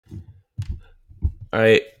All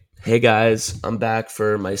right. Hey guys, I'm back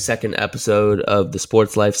for my second episode of The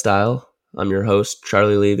Sports Lifestyle. I'm your host,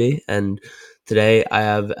 Charlie Levy, and today I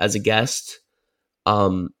have as a guest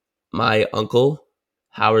um my uncle,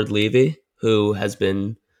 Howard Levy, who has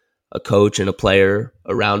been a coach and a player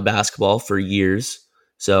around basketball for years.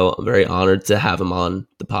 So I'm very honored to have him on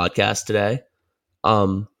the podcast today.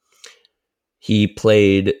 Um he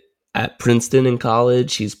played at Princeton in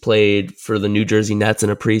college. He's played for the New Jersey Nets in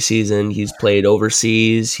a preseason. He's played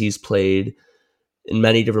overseas. He's played in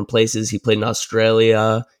many different places. He played in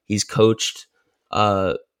Australia. He's coached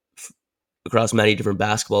uh, across many different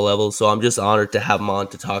basketball levels. So I'm just honored to have him on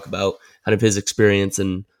to talk about kind of his experience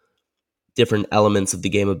and different elements of the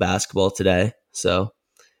game of basketball today. So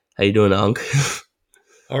how you doing, Unc?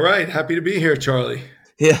 All right. Happy to be here, Charlie.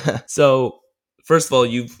 Yeah. So first of all,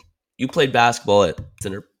 you played basketball at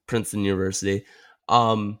Princeton University,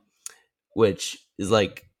 um, which is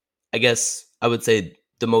like, I guess I would say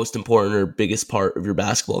the most important or biggest part of your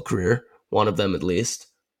basketball career, one of them at least.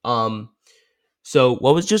 Um, so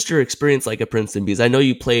what was just your experience like at Princeton? Because I know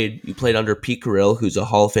you played under Pete Carrill, who's a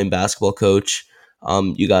Hall of Fame basketball coach.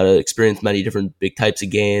 You got to experience many different big types of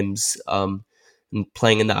games, and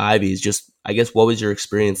playing in the Ivies. Just, I guess, what was your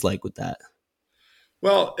experience like with that?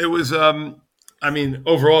 Well, it was,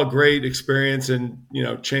 overall great experience and,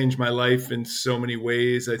 changed my life in so many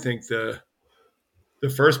ways. I think the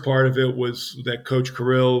first part of it was that Coach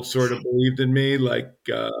Carrill sort of believed in me.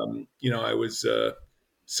 I was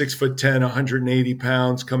 6'10", 180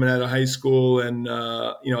 pounds coming out of high school. And,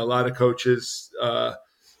 a lot of coaches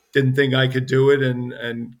didn't think I could do it.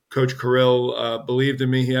 And Coach Carrill believed in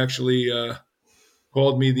me. He actually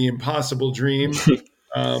called me the impossible dream.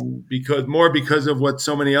 Because of what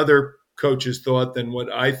so many other coaches thought than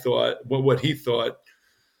what I thought, what he thought.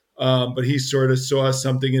 But he sort of saw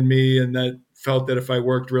something in me, and that felt that if I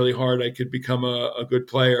worked really hard, I could become a good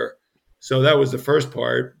player. So that was the first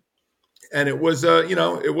part, and it was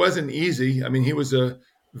it wasn't easy. I mean, he was a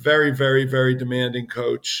very, very, very demanding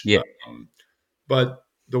coach, Yeah. but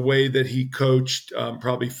the way that he coached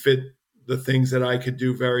probably fit the things that I could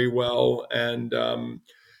do very well, and after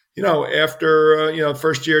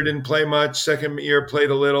first year didn't play much, second year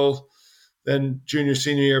played a little, then junior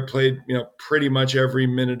senior year played pretty much every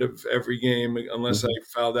minute of every game unless I Mhm.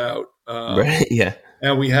 fouled out. Right. Yeah.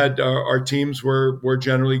 And we had our teams were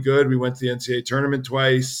generally good. We went to the NCAA tournament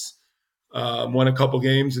twice, won a couple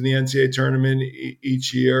games in the NCAA tournament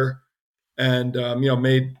each year, and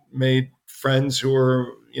made friends who are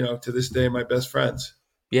to this day my best friends.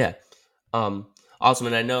 Yeah. Um, awesome.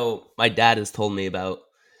 And I know my dad has told me about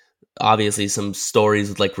obviously some stories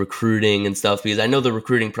with like recruiting and stuff, because I know the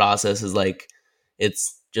recruiting process is like,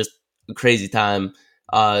 it's just a crazy time,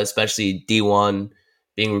 especially D1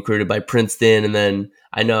 being recruited by Princeton. And then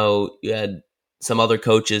I know you had some other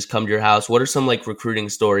coaches come to your house. What are some like recruiting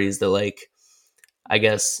stories that like, I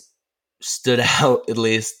guess, stood out, at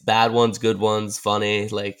least bad ones, good ones, funny,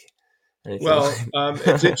 like anything Well, like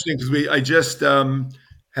it's interesting because I just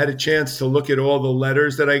had a chance to look at all the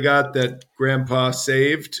letters that I got that Grandpa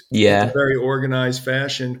saved in a Yeah. very organized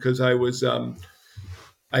fashion because I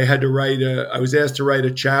had to I was asked to write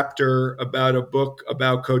a chapter about a book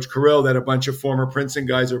about Coach Carrill that a bunch of former Princeton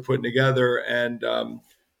guys are putting together. And,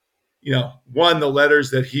 one, the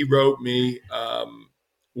letters that he wrote me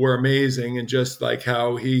were amazing. And just like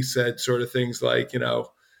how he said sort of things like,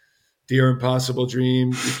 dear impossible dream,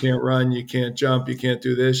 you can't run, you can't jump, you can't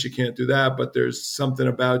do this, you can't do that, but there's something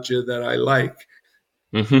about you that I like.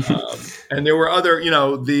 And there were other,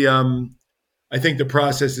 I think the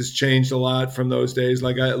process has changed a lot from those days.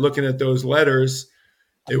 Looking at those letters,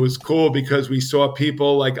 it was cool because we saw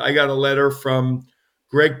people like I got a letter from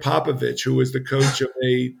Greg Popovich, who was the coach of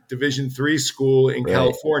a Division III school in Right.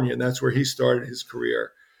 California, and that's where he started his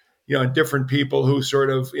career. And different people who sort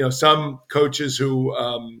of, some coaches who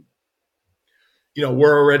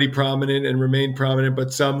were already prominent and remained prominent,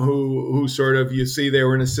 but some who sort of you see they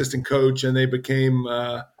were an assistant coach and they became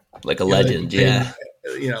Like a legend. Yeah.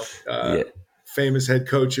 you know uh, Yeah. famous head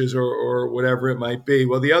coaches or whatever it might be.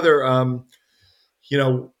 Well, the other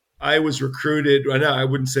I was recruited. Well, no, I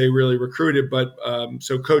wouldn't say really recruited, but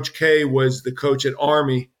so Coach K was the coach at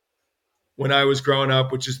Army when I was growing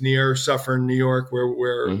up, which is near Suffern, New York,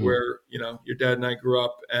 Hmm. where your dad and I grew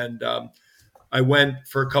up, and I went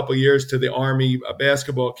for a couple of years to the Army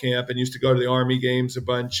basketball camp and used to go to the Army games a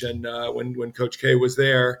bunch. And when Coach K was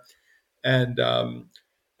there, and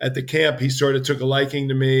at the camp, he sort of took a liking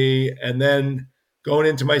to me. And then going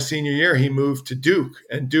into my senior year, he moved to Duke.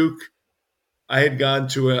 And Duke, I had gone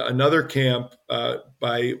to another camp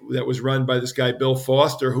that was run by this guy Bill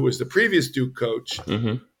Foster, who was the previous Duke coach.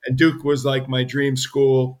 Hmm. and Duke was like my dream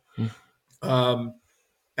school. Um,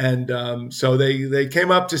 and so they came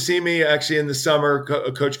up to see me actually in the summer,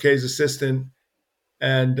 Coach K's assistant,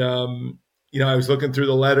 and I was looking through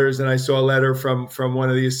the letters and I saw a letter from one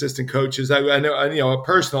of the assistant coaches. I know, a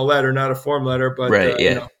personal letter, not a form letter, but Right.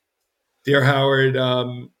 Yeah. dear Howard,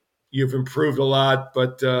 you've improved a lot,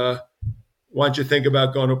 but why don't you think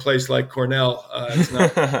about going to a place like Cornell? It's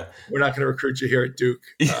not We're not going to recruit you here at Duke.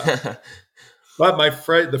 Yeah. But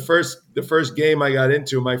the first game I got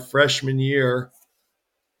into my freshman year,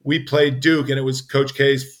 we played Duke, and it was Coach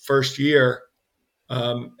K's first year,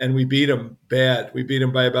 and we beat him bad. We beat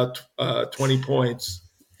him by about 20 points.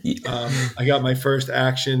 I got my first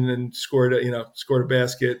action and scored a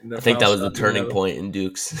basket and a I think foul that was the shot. turning point in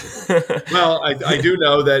Duke's. Well, I do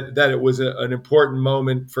know that it was an important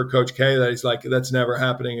moment for Coach K. That he's like, that's never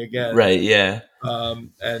happening again. Right. Yeah.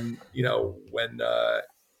 And when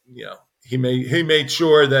he made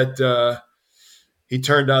sure that he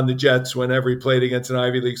turned on the Jets whenever he played against an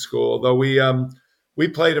Ivy League school. Though we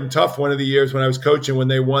played him tough one of the years when I was coaching, when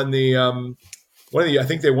they won I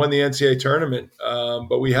think they won the NCAA tournament.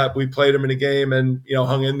 But we played him in a game and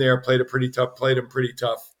hung in there, played him pretty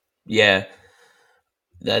tough. Yeah.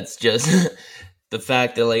 That's just the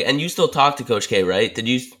fact that and you still talk to Coach K, right? Did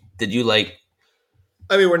you like?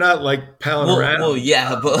 I mean, we're not like palling around. Well,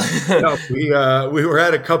 yeah, but we were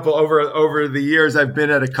at a couple over the years. I've been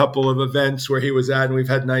at a couple of events where he was at, and we've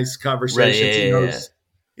had nice conversations. Right, He knows,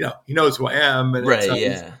 he knows who I am, and right,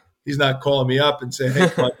 yeah. He's not calling me up and saying, "Hey,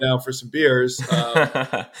 come on down for some beers."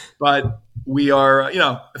 But we are,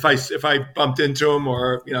 if I bumped into him,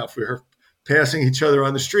 or if we were passing each other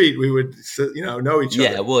on the street, we would, know each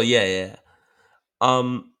other. Yeah, well, yeah.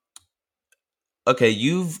 Okay,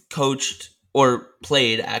 you've coached or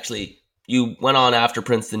played, actually. You went on after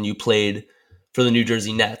Princeton, you played for the New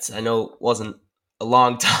Jersey Nets. I know it wasn't a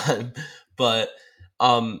long time, but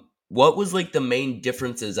what was like the main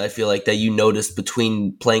differences, I feel like, that you noticed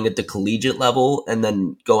between playing at the collegiate level and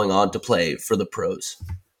then going on to play for the pros?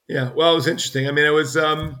 Yeah, well, it was interesting. I mean, it was,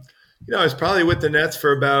 I was probably with the Nets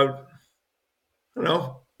for about, I don't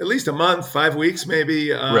know, at least a month, 5 weeks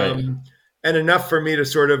maybe, Right. and enough for me to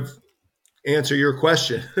sort of answer your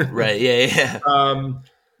question. Right, yeah.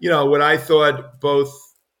 What I thought both,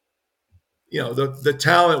 the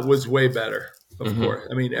talent was way better, of course.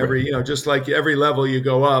 I mean, just like every level you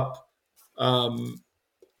go up,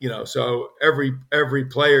 so every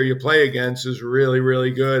player you play against is really, really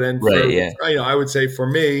good. And I would say for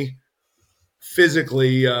me,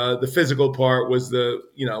 physically, the physical part was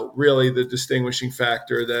really the distinguishing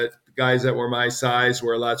factor, that guys that were my size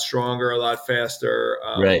were a lot stronger, a lot faster,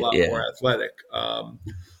 a lot more athletic.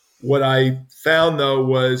 What I found, though,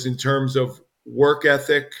 was in terms of work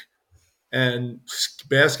ethic and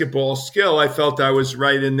basketball skill, I felt I was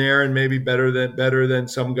right in there and maybe better than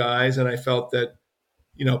some guys. And I felt that,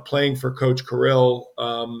 playing for Coach Carrill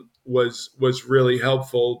was really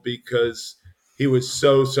helpful, because he was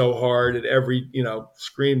so hard at every,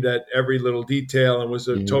 screamed at every little detail and was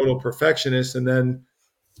a total perfectionist. And then,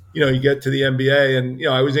 you get to the NBA and,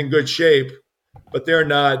 I was in good shape, but they're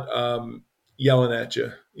not yelling at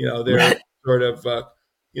you. They're sort of,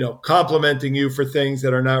 complimenting you for things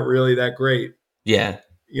that are not really that great. Yeah.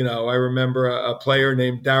 I remember a player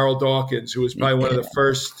named Darryl Dawkins, who was probably one of the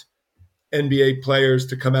first NBA players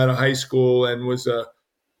to come out of high school, and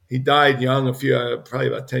he died young probably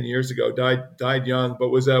about 10 years ago, died young, but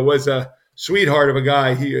was a sweetheart of a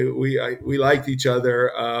guy. We liked each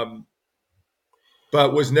other,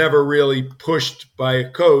 but was never really pushed by a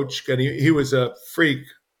coach. And he was a freak,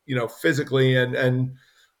 physically, and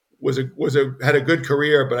had a good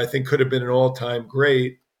career, but I think could have been an all-time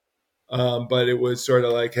great. But it was sort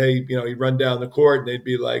of like, hey, he'd run down the court and they'd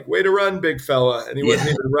be like, way to run, big fella. And he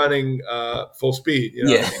wasn't even running full speed.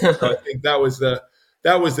 So I think that was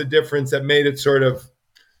the difference that made it sort of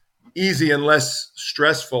easy and less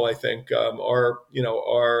stressful. I think our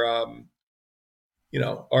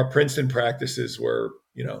Princeton practices were,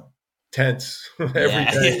 tense every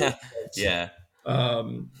day. Yeah.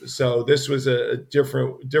 So this was a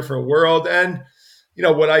different world. And,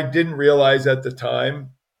 what I didn't realize at the time,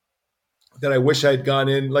 that I wish I'd gone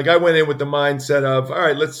in, like I went in with the mindset of, all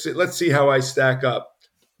right, let's see how I stack up.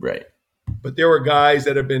 Right. But there were guys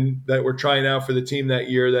that were trying out for the team that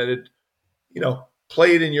year that had,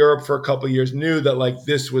 played in Europe for a couple of years, knew that like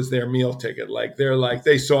this was their meal ticket. Like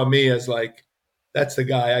they saw me as like, that's the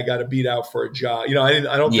guy I got to beat out for a job. I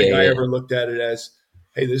don't think I ever looked at it as,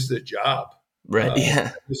 hey, this is a job. Right.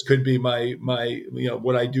 This could be my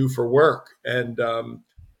what I do for work. And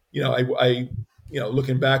I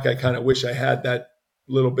looking back, I kind of wish I had that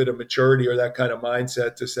little bit of maturity or that kind of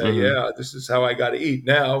mindset to say, Hmm. yeah, this is how I got to eat.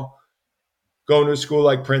 Now, going to a school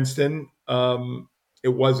like Princeton, it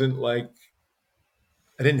wasn't like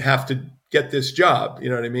I didn't have to get this job. You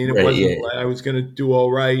know what I mean? It Right. wasn't Yeah. like I was going to do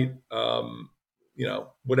all right.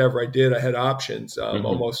 Whatever I did, I had options. Hmm.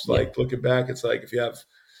 Almost Yeah. like looking back, it's like if you have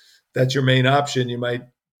that's your main option, you might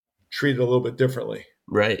treat it a little bit differently.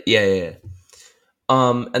 Right. Yeah. Yeah. Yeah.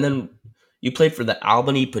 And then you played for the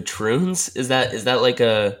Albany Patroons. Is that like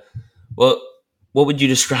a what? What would you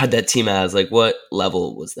describe that team as? Like, what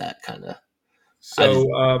level was that kind of? I just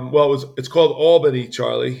So, it's called Albany,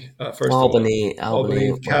 Charlie. First of all, Albany.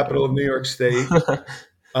 Albany, capital of New York State.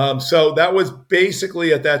 So that was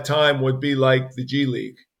basically at that time would be like the G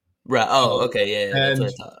League, Right. Oh, um, okay. Yeah, yeah. That's what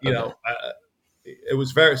and I thought. you Okay. know, it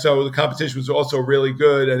was very so the competition was also really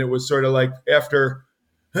good, and it was sort of like after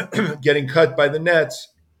getting cut by the Nets,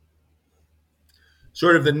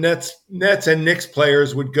 sort of the Nets and Knicks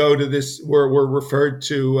players would go to this were referred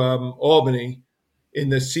to Albany in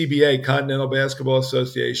the CBA Continental Basketball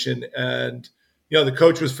Association, and the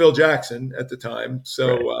coach was Phil Jackson at the time, Right.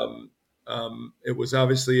 so it was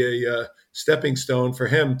obviously a stepping stone for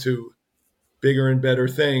him to bigger and better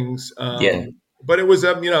things. Yeah. But it was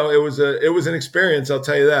it was an experience. I'll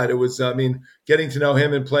tell you that it was. I mean, getting to know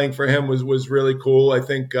him and playing for him was really cool. I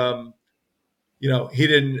think he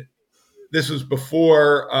didn't. This was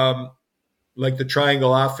before like the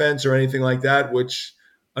triangle offense or anything like that, which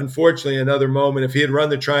unfortunately another moment, if he had run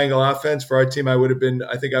the triangle offense for our team, I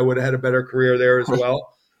think I would have had a better career there as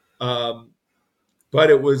well. Um, but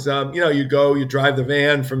it was, you drive the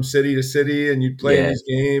van from city to city and you play in Yeah. these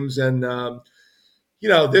games. And,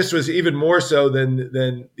 this was even more so than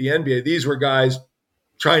the NBA. These were guys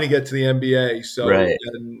trying to get to the NBA. So, Right.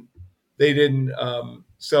 and they didn't,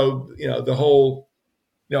 the whole,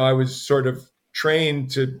 I was sort of trained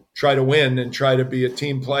to try to win and try to be a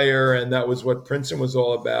team player, and that was what Princeton was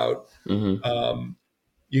all about. Hmm. Um,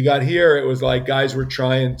 you got here, it was like guys were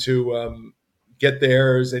trying to get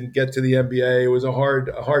theirs and get to the NBA. It was a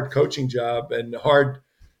hard coaching job and hard.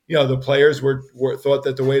 The players were thought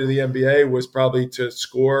that the way to the NBA was probably to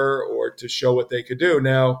score or to show what they could do.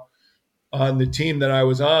 Now, on the team that I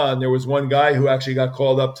was on, there was one guy who actually got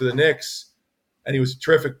called up to the Knicks, and he was a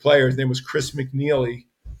terrific player. His name was Chris McNeely,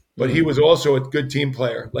 but he Hmm. was also a good team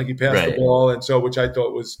player. Like he passed the Right. ball, and so which I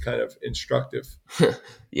thought was kind of instructive.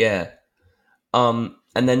 Yeah.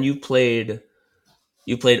 And then you played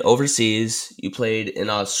overseas. You played in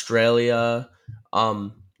Australia.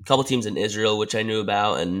 A couple teams in Israel, which I knew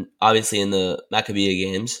about, and obviously in the Maccabea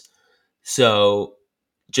games. So,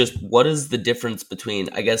 just what is the difference between,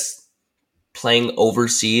 I guess, playing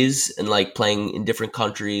overseas and like playing in different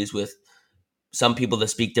countries with some people that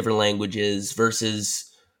speak different languages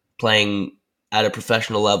versus playing at a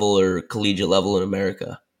professional level or collegiate level in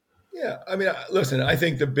America? Yeah, I mean, listen, I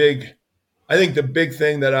think the big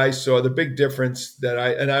thing that I saw, the big difference that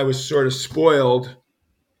I was sort of spoiled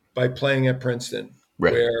by playing at Princeton,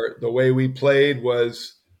 Right. where the way we played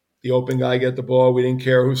was the open guy get the ball. We didn't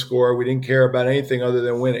care who scored. We didn't care about anything other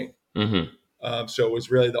than winning. Hmm. So it was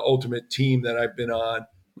really the ultimate team that I've been on.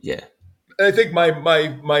 Yeah. And I think my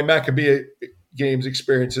Maccabea games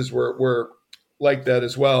experiences were like that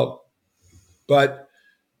as well. But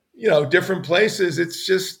different places, it's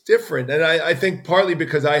just different. And I think partly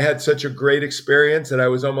because I had such a great experience that I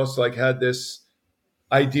was almost like had this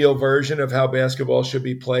ideal version of how basketball should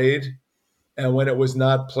be played. And when it was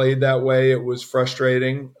not played that way, it was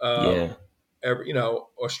frustrating. Yeah.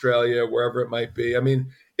 Australia, wherever it might be. I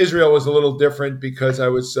mean, Israel was a little different because I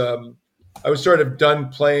was sort of done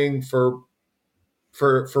playing for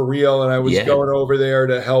real, and I was Yeah. going over there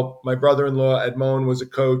to help. My brother-in-law Edmond was a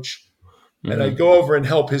coach, and I'd Hmm. go over and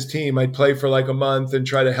help his team. I'd play for like a month and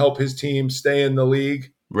try to help his team stay in the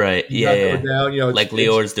league Right. and Yeah. not go Yeah. down. Like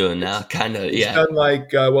Lior's doing now, kind of. It's Yeah. done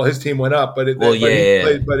like his team went up, but Well. Yeah. he Yeah.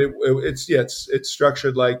 played. But it's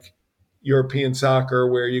structured like European soccer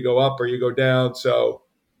where you go up or you go down. So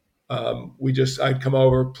I'd come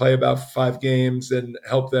over, play about 5 games, and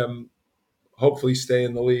help them hopefully stay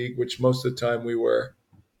in the league, which most of the time we were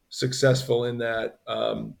successful in that.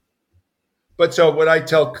 But so what I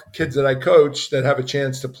tell kids that I coach that have a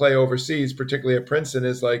chance to play overseas, particularly at Princeton,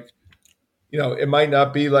 is like, it might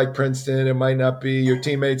not be like Princeton. It might not be your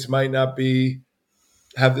teammates might not be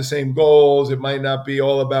have the same goals. It might not be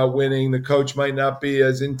all about winning. The coach might not be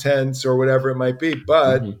as intense or whatever it might be,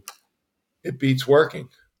 but Hmm. it beats working.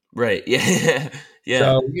 Right. Yeah. Yeah.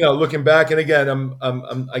 So, looking back, and again,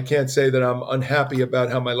 I can't say that I'm unhappy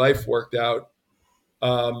about how my life worked out.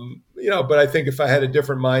 But I think if I had a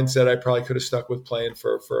different mindset, I probably could have stuck with playing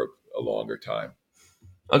for a longer time.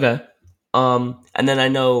 Okay. And then I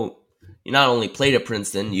know you not only played at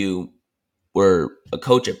Princeton, you were a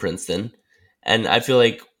coach at Princeton. And I feel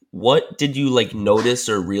like, what did you like notice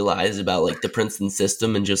or realize about like the Princeton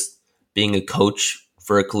system and just being a coach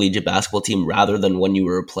for a collegiate basketball team rather than when you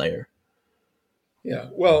were a player? Yeah.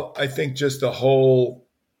 Well, I think just the whole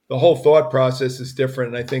thought process is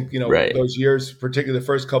different. And I think, Right. those years, particularly the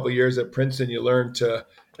first couple of years at Princeton, you learn to,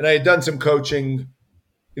 and I had done some coaching,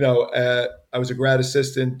 I was a grad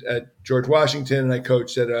assistant at George Washington, and I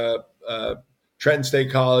coached at Trenton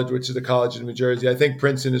State College, which is a college in New Jersey. I think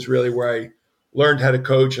Princeton is really where I learned how to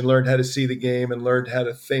coach and learned how to see the game and learned how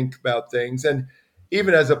to think about things. And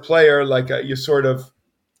even as a player, like you sort of,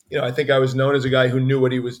 I think I was known as a guy who knew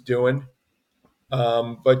what he was doing.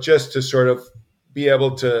 But just to sort of be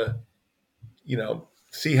able to,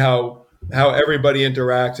 see how everybody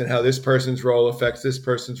interacts and how this person's role affects this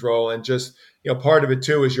person's role, and just part of it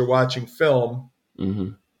too is you're watching film, Mm-hmm.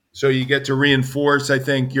 so you get to reinforce. I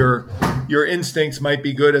think your instincts might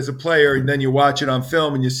be good as a player, and then you watch it on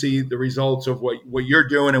film and you see the results of what you're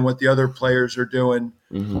doing and what the other players are doing,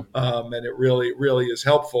 Mm-hmm. and it really is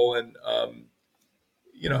helpful. And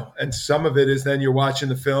and some of it is then you're watching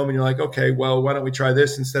the film and you're like, okay, well, why don't we try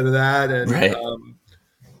this instead of that? And Right.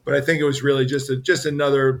 but I think it was really just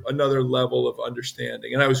another level of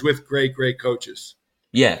understanding. And I was with great coaches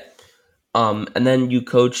Yeah. And then you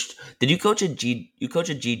coached. Did you coach at G? You coach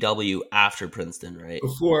at GW after Princeton, right?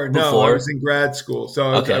 before. No, I was Before. in grad school, so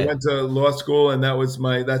I Okay. went to law school, and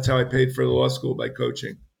that's how I paid for the law school, by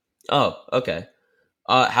coaching. Oh, okay.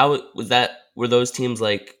 How was that? Were those teams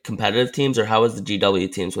like competitive teams, or how was the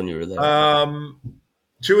GW teams when you were there? Um,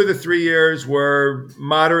 2 of the 3 years were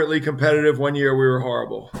moderately competitive. One year we were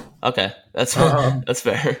horrible. Okay, that's Um, that's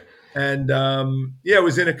fair. and yeah, it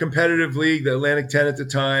was in a competitive league, the Atlantic 10 at the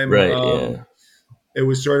time. Right. Yeah. It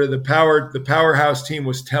was sort of the powerhouse team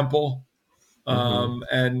was Temple, Hmm.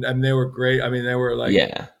 and they were great. I mean, they were like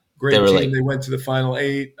Yeah. They great were team. like. They went to the Final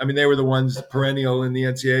Eight. I mean, they were the ones perennial in the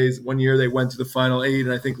NCAAs. One year they went to the Final Eight,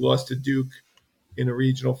 and I think lost to Duke in a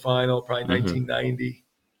regional final, probably Hmm. 1990.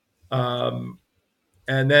 Um,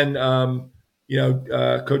 and then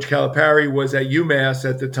Coach Calipari was at UMass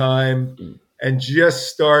at the time and just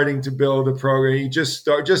starting to build a program. He just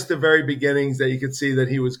the very beginnings that you could see that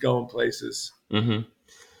he was going places. Hmm.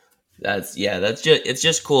 That's yeah. That's just it's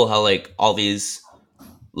just cool how like all these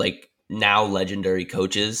like now legendary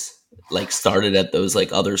coaches like started at those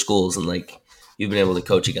like other schools and like you've been able to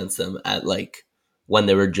coach against them at like when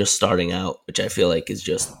they were just starting out, which I feel like is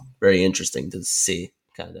just very interesting to see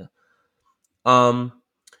kind of. Um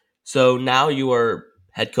so now you are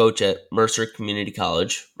head coach at Mercer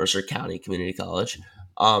County Community College.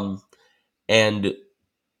 Um and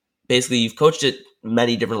basically you've coached at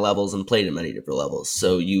many different levels and played at many different levels.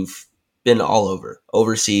 So you've been all over,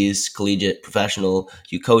 overseas, collegiate, professional.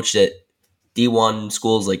 You coached at D1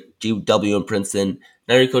 schools like GW and Princeton.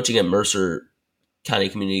 Now you're coaching at Mercer County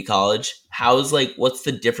Community College. How's like what's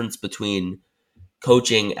the difference between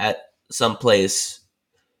coaching at some place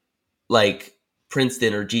like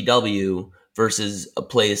Princeton or GW versus a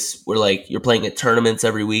place where like you're playing at tournaments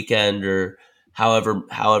every weekend or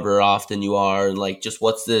however often you are, and like just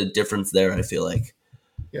what's the difference there, I feel like.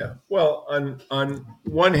 Yeah. Well, on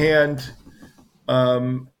one hand,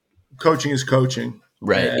 um, coaching is coaching,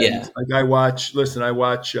 Right. and Yeah. like I watch the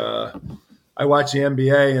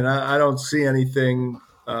NBA, and I don't see anything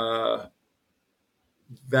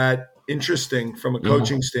that interesting from a Hmm.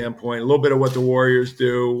 coaching standpoint. A little bit of what the Warriors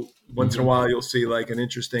do. Once in a Hmm. while, you'll see like an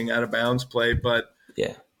interesting out of bounds play, but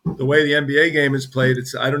Yeah. the way the NBA game is played,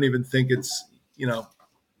 I don't even think it's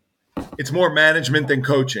more management than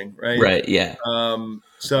coaching, right? Right. Yeah.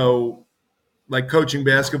 So like coaching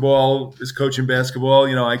basketball is coaching basketball.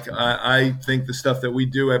 I think the stuff that we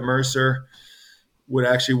do at Mercer would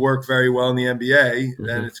actually work very well in the NBA. Hmm.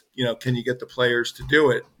 And it's, can you get the players to do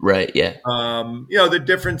it? Right. Yeah.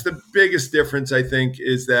 The biggest difference, I think,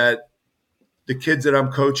 is that the kids that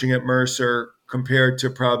I'm coaching at Mercer compared to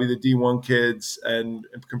probably the D1 kids and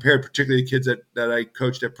compared particularly the kids that I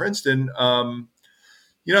coached at Princeton, a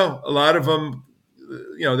lot of them,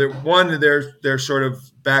 they're sort of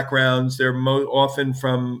backgrounds. They're often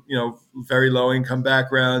from, very low income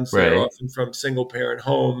backgrounds. They're Right. often from single parent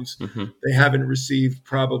homes. Hmm. They haven't received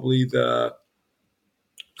probably the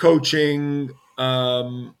coaching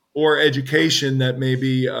or education that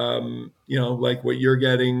maybe like what you're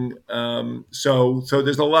getting. So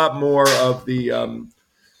there's a lot more of the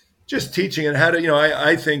just teaching and how to.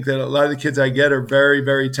 I think that a lot of the kids I get are very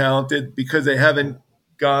very talented because they haven't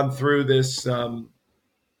gone through this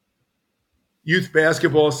youth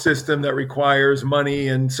basketball system that requires money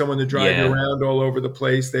and someone to drive you Yeah. around all over the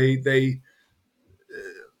place. They they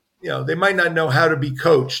might not know how to be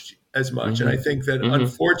coached as much. And I Mhm. think that Mhm.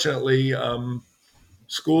 unfortunately,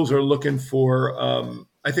 schools are looking for.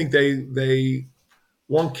 I think they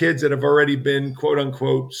want kids that have already been quote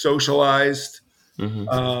unquote socialized.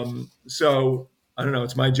 Mhm. So I don't know.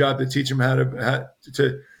 It's my job to teach them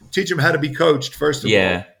to teach them how to be coached first of all.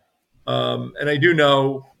 Yeah. And I do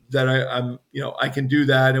know that I'm I can do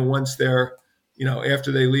that. And once they're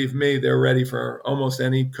after they leave me, they're ready for almost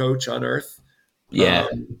any coach on earth. Yeah.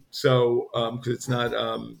 So because it's not,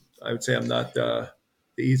 I would say I'm not the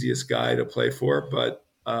easiest guy to play for, but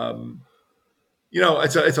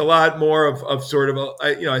it's a lot more of sort of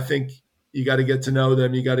I think you got to get to know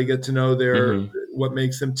them. You got to get to know their Mhm. what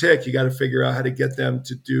makes them tick. You got to figure out how to get them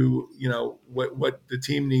to do what the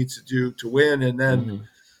team needs to do to win, and then Mhm.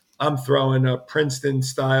 I'm throwing a Princeton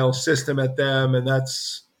style system at them, and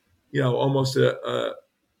that's almost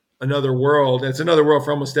another world. It's another world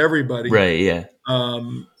for almost everybody. Right. Yeah.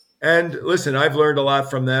 Um, and listen, I've learned a lot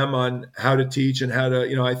from them on how to teach and how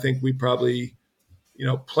to. I think we probably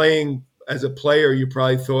playing as a player, you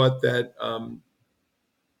probably thought that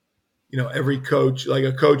every coach, like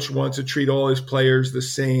a coach, wants to treat all his players the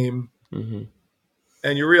same, Mhm.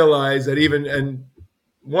 and you realize that even and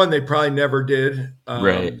one they probably never did.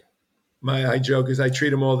 Right. I joke is I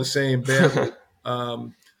treat them all the same badly.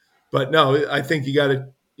 Um, But no, I think you got to,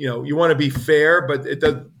 you want to be fair,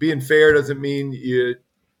 but being fair doesn't mean you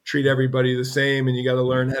treat everybody the same. And you got to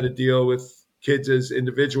learn how to deal with kids as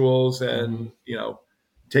individuals and, Mhm.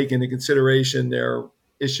 take into consideration their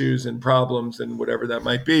issues and problems and whatever that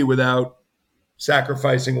might be without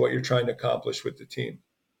sacrificing what you're trying to accomplish with the team.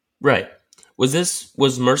 Right.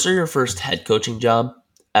 Was Mercer your first head coaching job?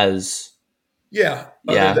 As Yeah.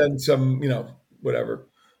 Other yeah. than some, whatever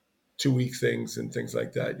 2 week things and things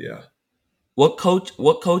like that. Yeah. What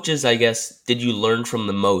coaches, I guess, did you learn from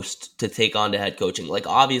the most to take on to head coaching? Like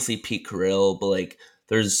obviously Pete Carrill, but like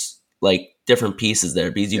there's like different pieces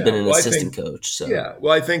there because you've been Yeah. an Well, assistant coach. So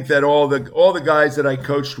I think that all the guys that I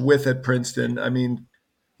coached with at Princeton, I mean,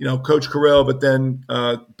 Coach Carell, but then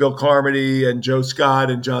Bill Carmody and Joe Scott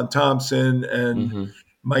and John Thompson and mhm.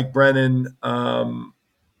 Mike Brennan.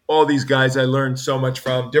 All these guys I learned so much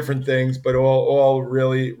from, different things, but all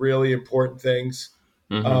really, really important things.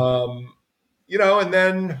 Mhm. Um, and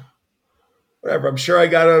then whatever. I'm sure I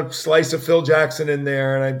got a slice of Phil Jackson in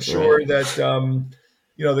there, and I'm Right. sure that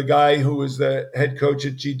the guy who was the head coach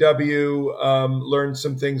at GW learned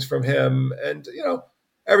some things from him, and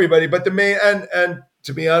everybody. But the main and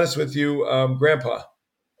to be honest with you, Grandpa,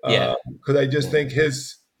 Yeah. because I just Yeah. think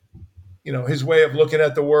his way of looking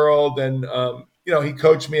at the world, and he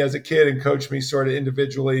coached me as a kid and coached me sort of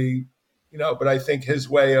individually, but I think his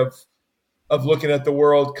way of looking at the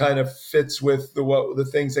world kind of fits with the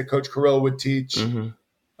things that Coach Carrill would teach. Mhm.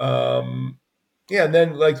 Um, yeah, and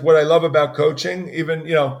then like what I love about coaching, even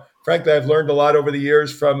frankly, I've learned a lot over the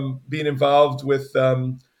years from being involved with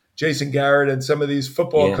Jason Garrett and some of these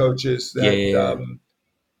football Yeah. coaches Yeah. that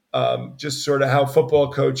Yeah. just sort of how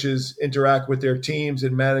football coaches interact with their teams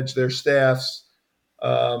and manage their staffs.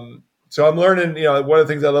 So I'm learning. One of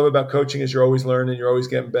the things I love about coaching is you're always learning, you're always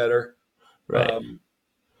getting better. Right. Um,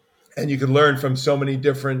 and you can learn from so many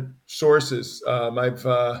different sources. I've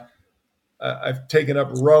taken up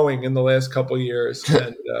rowing in the last couple of years,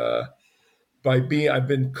 and I've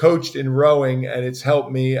been coached in rowing, and it's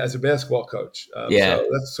helped me as a basketball coach. Yeah. So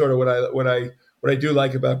that's sort of what I do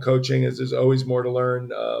like about coaching is there's always more to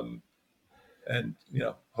learn, and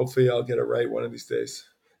hopefully I'll get it right one of these days.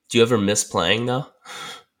 Do you ever miss playing though?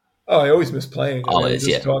 Oh, I always miss playing. I mean, I'm Always. just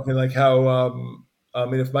Yeah. talking like how. I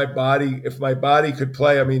mean, if my body could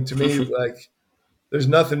play, I mean, to me, like there's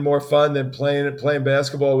nothing more fun than playing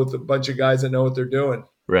basketball with a bunch of guys that know what they're doing.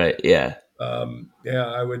 Right. Yeah. Yeah,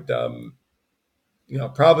 I would.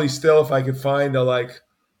 Probably still, if I could find a like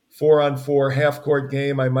 4-on-4 half court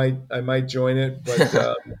game, I might join it. But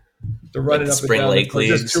the Like running the up and spring down the lake court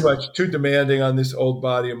just too leagues. much, too demanding on this old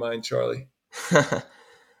body of mine, Charlie.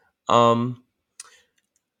 um.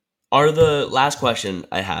 Are the last question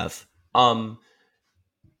I have? Um.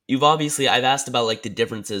 I've asked about like the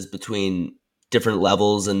differences between different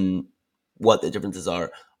levels and what the differences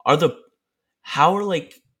are. Are the how are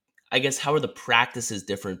like I guess how are the practices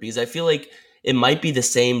different? Because I feel like it might be the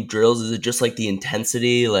same drills. Is it just like the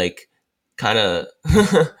intensity, like kind of?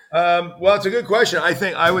 Well, it's a good question. I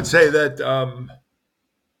think I would say that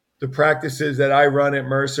the practices that I run at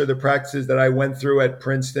Mercer, the practices that I went through at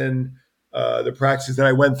Princeton, the practices that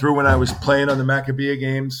I went through when I was playing on the Maccabea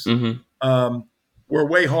games, hmm um, were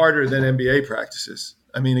way harder than NBA practices.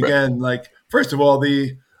 I mean, Right. again, like first of all,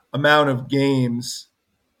 the amount of games,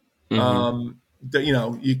 Mm-hmm. that,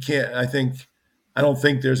 you can't, I don't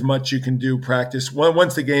think there's much you can do practice.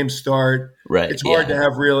 Once the games start, Right. it's hard to Yeah.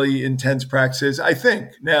 have really intense practices. I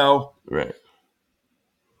think now, Right.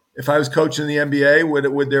 if I was coaching the NBA,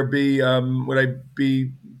 would there be would I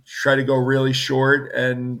be try to go really short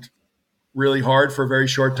and really hard for a very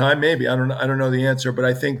short time? Maybe I don't know the answer, but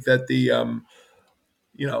I think that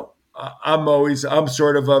I'm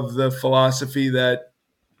sort of the philosophy that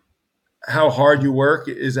how hard you work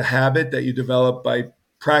is a habit that you develop by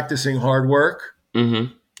practicing hard work.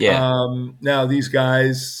 Mm-hmm. Yeah. Now these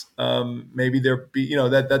guys, maybe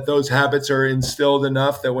that those habits are instilled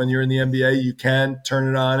enough that when you're in the NBA, you can turn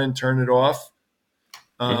it on and turn it off.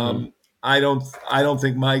 Mm-hmm. Um, I don't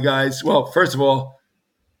think my guys. Well, first of all,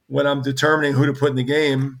 when I'm determining who to put in the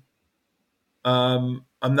game, I'm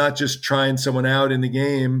not just trying someone out in the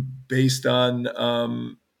game based on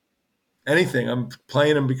anything. I'm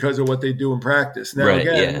playing them because of what they do in practice. Now, Right.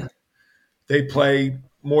 Yeah. again, they play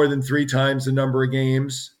more than three times the number of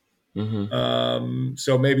games. Mm-hmm.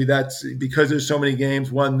 So maybe that's because there's so many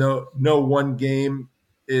games. No one game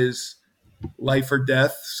is life or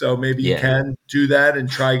death. So maybe you Yeah. can do that and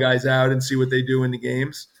try guys out and see what they do in the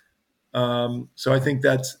games. So I think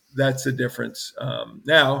that's the difference.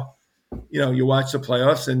 Now, you watch the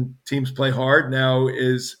playoffs and teams play hard. Now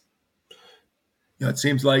it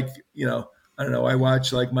seems like, I don't know. I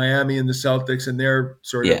watch like Miami and the Celtics, and their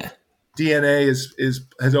sort of Yeah. DNA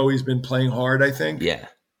has always been playing hard, I think. Yeah.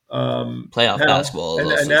 Playoff Now basketball is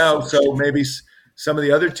and also so now, much so different. maybe some of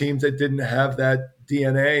the other teams that didn't have that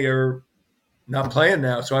DNA are not playing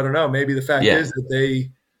now. So I don't know. Maybe the fact Yeah. is that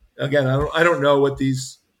again, I don't know what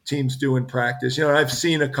these teams do in practice. I've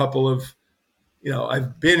seen a couple of,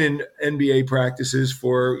 I've been in NBA practices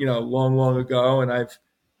for, long ago, and I've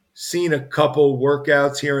seen a couple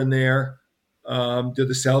workouts here and there. Do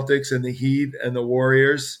the Celtics and the Heat and the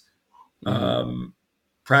Warriors Mm-hmm.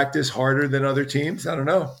 practice harder than other teams? I don't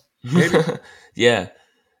know. Maybe. Yeah.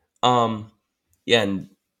 Um. Yeah. And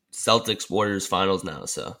Celtics Warriors finals now,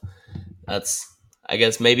 so that's, I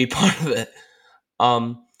guess, maybe part of it.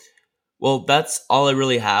 Um. Well, that's all I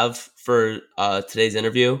really have for today's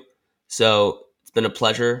interview. So it's been a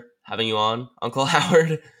pleasure having you on, Uncle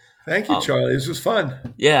Howard. Thank you, Um. Charlie. This was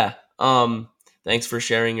fun. Yeah. Thanks for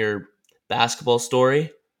sharing your basketball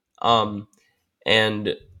story. And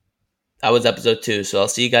that was episode 2. So I'll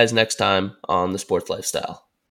see you guys next time on the Sports Lifestyle.